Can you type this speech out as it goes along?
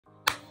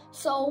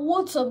So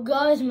what's up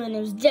guys, my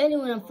name is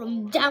Daniel and I'm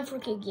from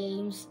Danfrica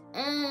Games,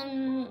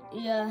 and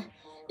yeah,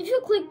 if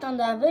you clicked on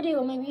that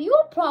video, maybe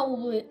you're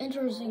probably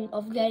interested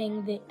of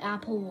getting the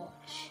Apple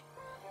Watch.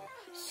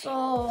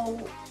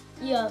 So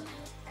yeah,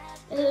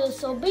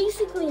 so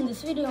basically in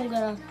this video I'm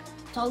gonna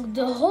talk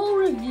the whole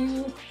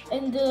review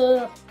and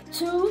the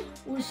 2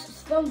 or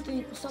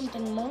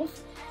something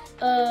month,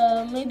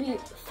 maybe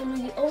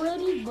 3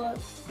 already,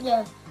 but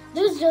yeah,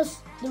 this is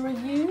just the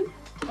review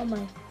of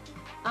my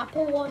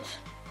Apple Watch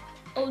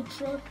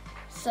Ultra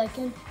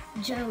 2nd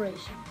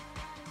generation.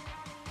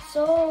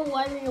 So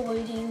while we're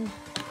waiting,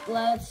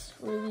 let's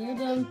review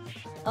them.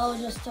 I'll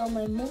just tell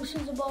my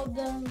emotions about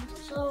them.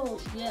 So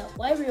yeah,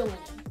 while we're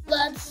waiting,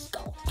 let's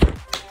go.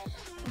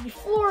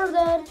 Before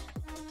that,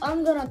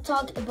 I'm gonna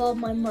talk about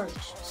my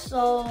merch.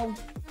 So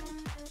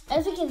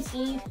as you can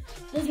see,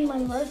 this is my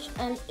merch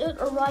and it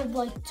arrived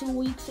like 2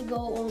 weeks ago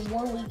or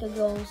 1 week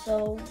ago.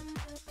 So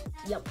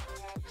yep.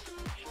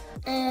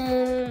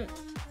 And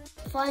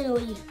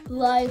finally,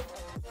 life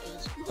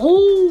is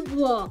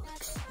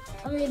Roblox.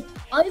 I mean,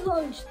 I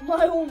launched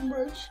my own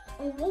merch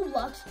on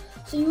Roblox,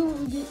 so you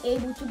will be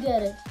able to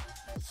get it.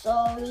 So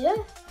yeah,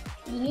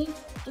 you need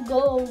to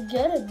go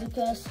get it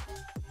because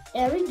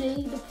every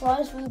day the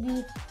price will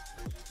be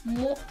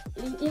more.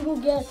 It will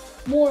get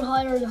more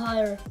higher and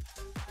higher.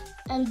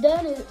 And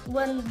then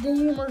when the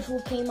new merch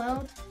will came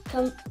in,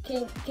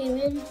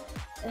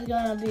 it's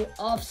gonna be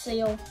off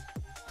sale,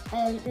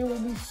 and it will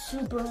be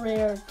super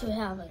rare to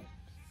have it.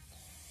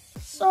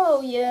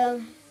 So yeah,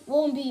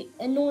 won't be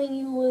annoying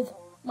you with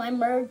my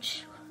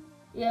merch.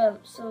 Yeah,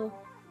 so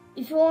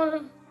if you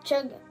wanna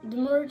check the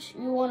merch,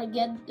 you wanna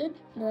get it,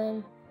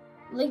 then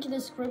link in the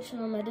description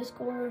on my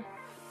Discord.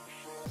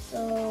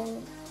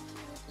 So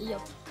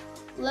yep,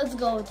 let's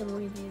go with the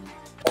review.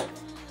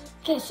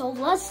 Okay, so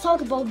let's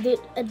talk about the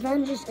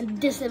advantages and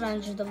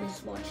disadvantages of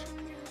this watch.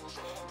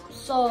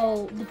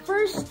 So the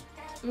first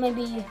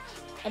maybe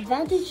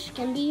advantage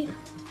can be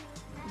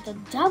the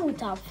double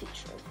tap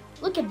feature.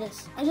 Look at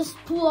this. I just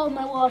pull out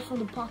my watch from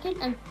the pocket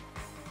and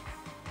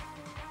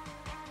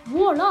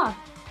voila,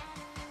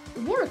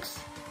 it works.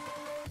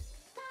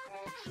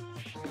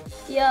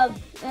 Yeah,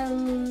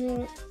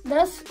 and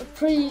that's a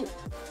pretty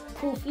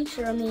cool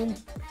feature. I mean,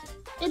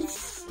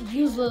 it's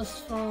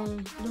useless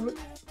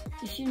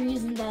if you're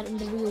using that in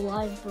the real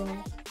life, bro.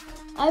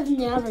 I've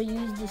never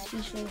used this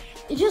feature.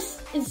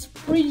 It's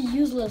pretty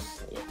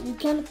useless. You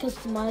can't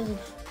customize it.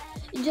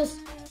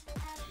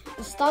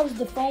 It stops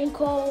the phone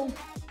call,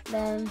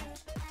 then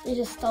it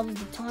just stops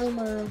the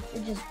timer,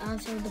 it just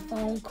answers the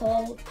phone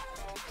call.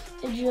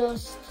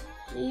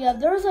 Yeah,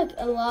 there's like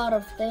a lot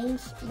of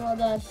things about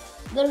that.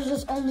 There's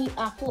just only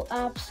Apple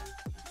apps.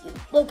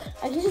 Look,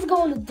 I can just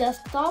go on the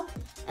desktop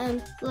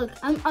and look,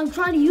 I'm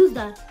trying to use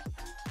that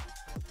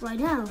right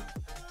now.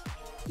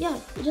 Yeah,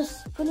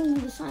 just putting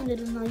the sign that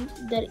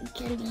it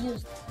can be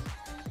used.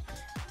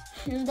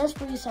 And that's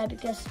pretty sad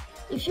because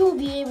if you'll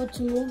be able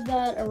to move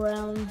that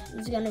around,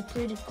 it's gonna be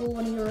pretty cool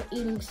when you're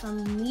eating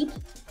some meat.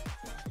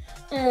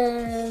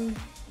 And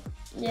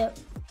yeah,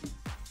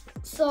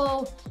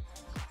 so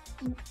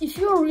if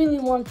you really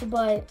want to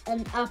buy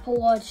an Apple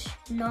Watch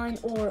 9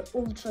 or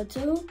Ultra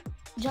 2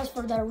 just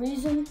for that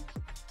reason,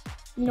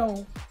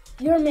 no,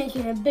 you're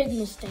making a big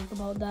mistake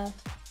about that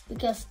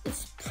because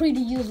it's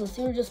pretty useless.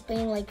 You're just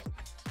paying like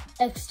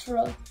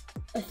extra,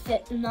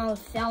 not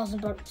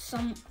 $1,000, but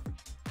some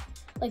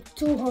like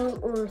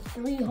 $200 or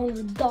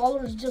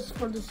 $300 just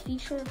for this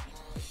feature.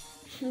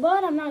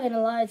 But I'm not gonna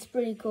lie, it's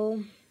pretty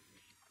cool.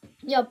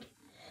 Yep.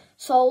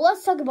 So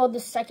let's talk about the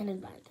second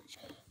advantage.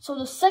 So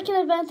the second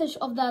advantage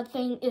of that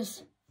thing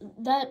is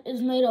that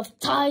is made of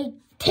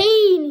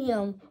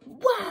titanium.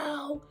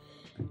 Wow!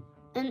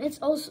 And it's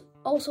also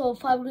a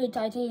 5-grade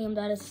titanium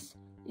that is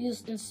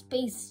used in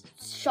space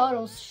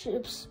shuttle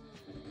ships.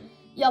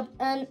 Yup,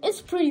 and it's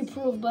pretty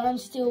proof, but I'm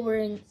still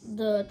wearing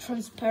the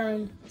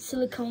transparent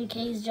silicone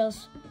case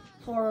just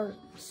for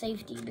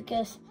safety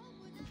because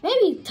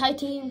maybe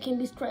titanium can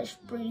be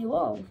scratched pretty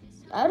well.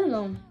 I don't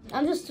know.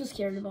 I'm just too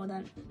scared about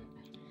that.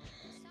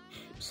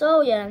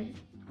 So yeah,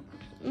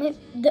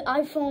 the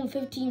iPhone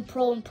 15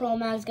 Pro and Pro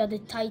Max got the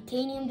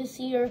titanium this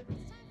year,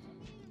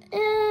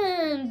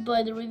 and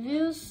by the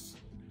reviews,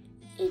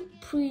 it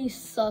pretty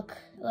suck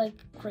like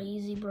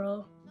crazy,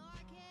 bro.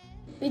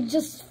 It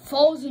just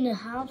falls in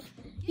half.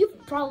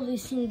 You've probably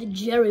seen the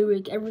jerry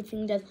rig,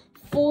 everything that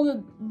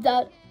folded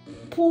that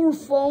poor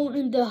phone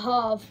in the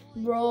half,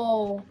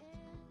 bro.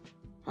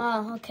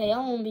 Okay, I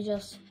won't be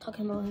just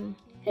talking about him.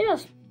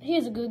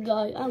 He's a good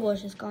guy. I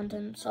watch his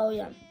content, so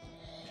yeah.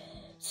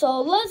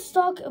 So let's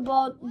talk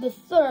about the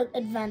third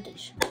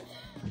advantage.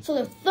 So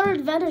the third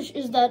advantage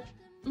is that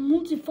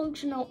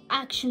multifunctional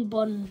action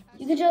button.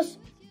 You can just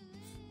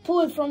pull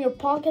it from your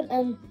pocket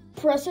and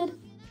press it.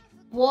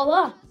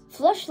 Voila,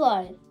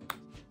 flashlight.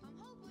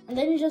 And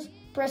then you just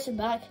press it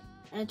back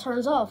and it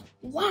turns off.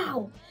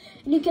 Wow!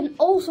 And you can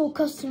also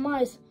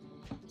customize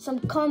some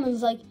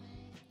comments, like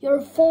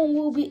your phone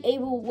will be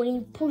able, when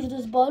you push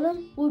this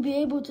button, will be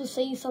able to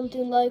say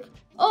something like,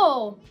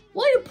 "Oh,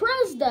 why you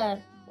press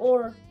that?"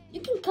 Or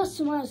you can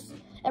customize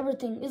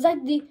everything. It's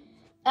like the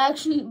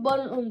action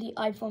button on the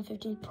iPhone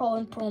 15 Pro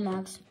and Pro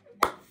Max.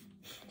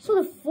 So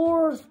the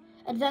fourth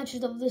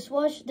advantage of this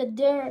watch, that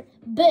they're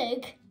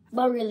big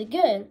but really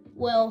good.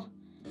 Well,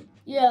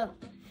 yeah,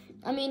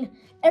 I mean,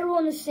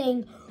 everyone is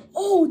saying,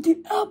 oh,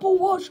 the Apple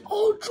Watch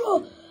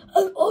Ultra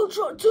and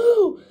Ultra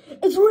 2,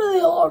 it's really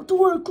hard to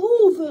wear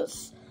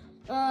clothes.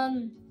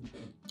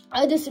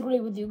 I disagree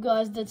with you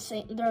guys that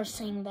they're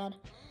saying that.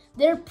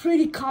 They're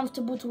pretty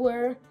comfortable to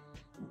wear.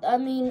 I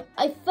mean,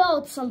 I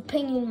felt some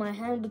pain in my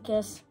hand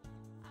because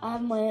I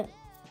have my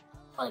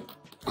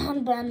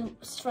handband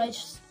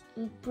stretched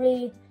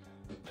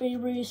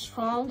pretty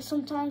strong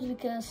sometimes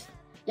because,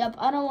 yep,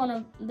 I don't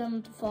want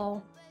them to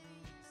fall.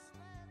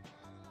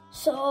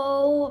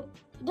 So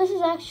this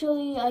is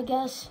actually, I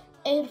guess,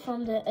 8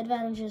 from the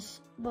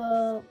advantages,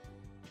 but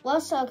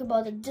let's talk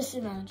about the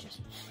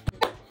disadvantages.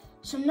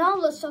 So now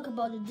let's talk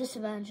about the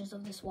disadvantages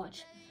of this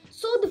watch.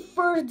 So the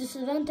first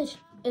disadvantage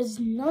is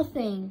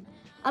nothing.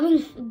 I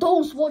mean,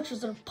 those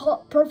watches are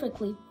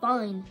perfectly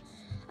fine.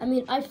 I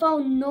mean, I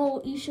found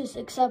no issues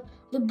except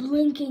the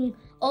blinking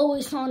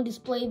always on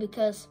display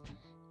because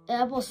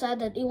Apple said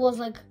that it was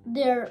like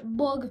their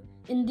bug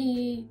in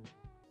the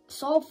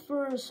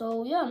software.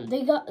 So yeah,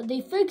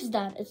 they fixed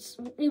that.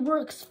 It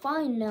works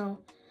fine now.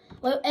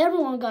 Well,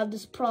 everyone got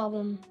this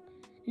problem,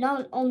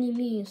 not only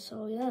me.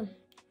 So yeah,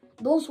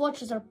 those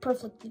watches are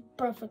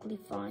perfectly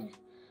fine.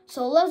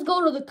 So let's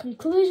go to the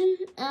conclusion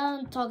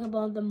and talk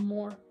about them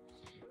more.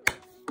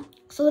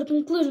 So the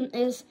conclusion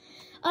is,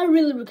 I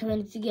really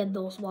recommend you to get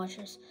those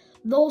watches.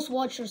 Those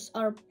watches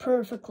are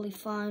perfectly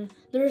fine.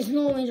 There is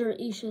no major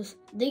issues.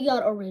 They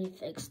got already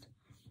fixed.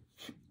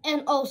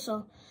 And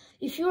also,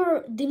 if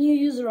you're the new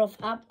user of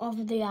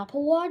the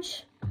Apple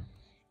Watch,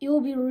 it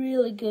will be a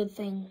really good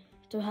thing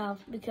to have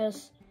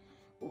because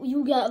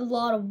you get a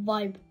lot of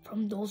vibe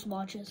from those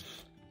watches.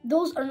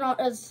 Those are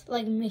not as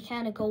like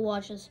mechanical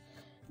watches.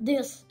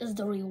 This is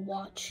the real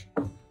watch.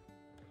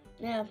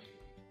 Yeah.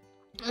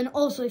 And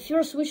also, if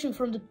you're switching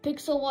from the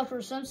Pixel Watch or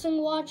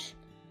Samsung Watch,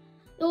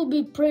 it will be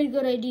a pretty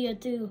good idea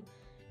too.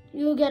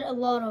 You'll get a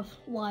lot of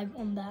vibe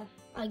on that,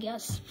 I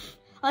guess.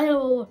 I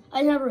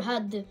never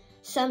had the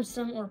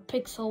Samsung or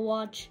Pixel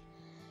Watch.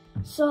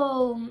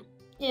 So,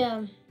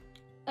 yeah.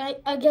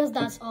 I guess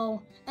that's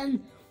all.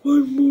 And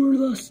one more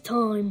last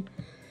time.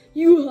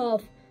 You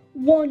have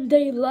 1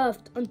 day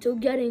left until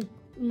getting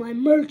my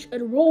merch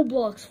at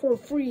Roblox for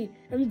free,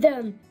 and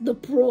then the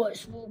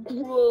price will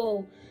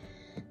grow.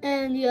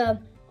 And yeah,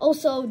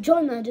 also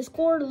join my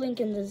Discord,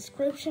 link in the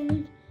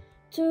description,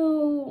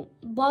 to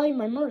buy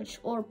my merch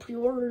or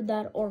pre-order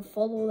that or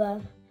follow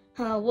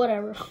that,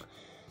 whatever.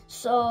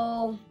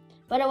 So,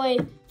 by the way,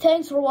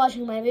 thanks for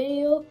watching my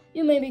video.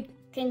 You maybe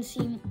can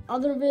see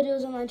other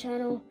videos on my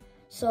channel.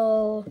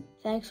 So,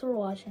 thanks for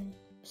watching.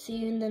 See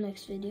you in the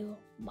next video.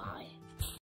 Bye.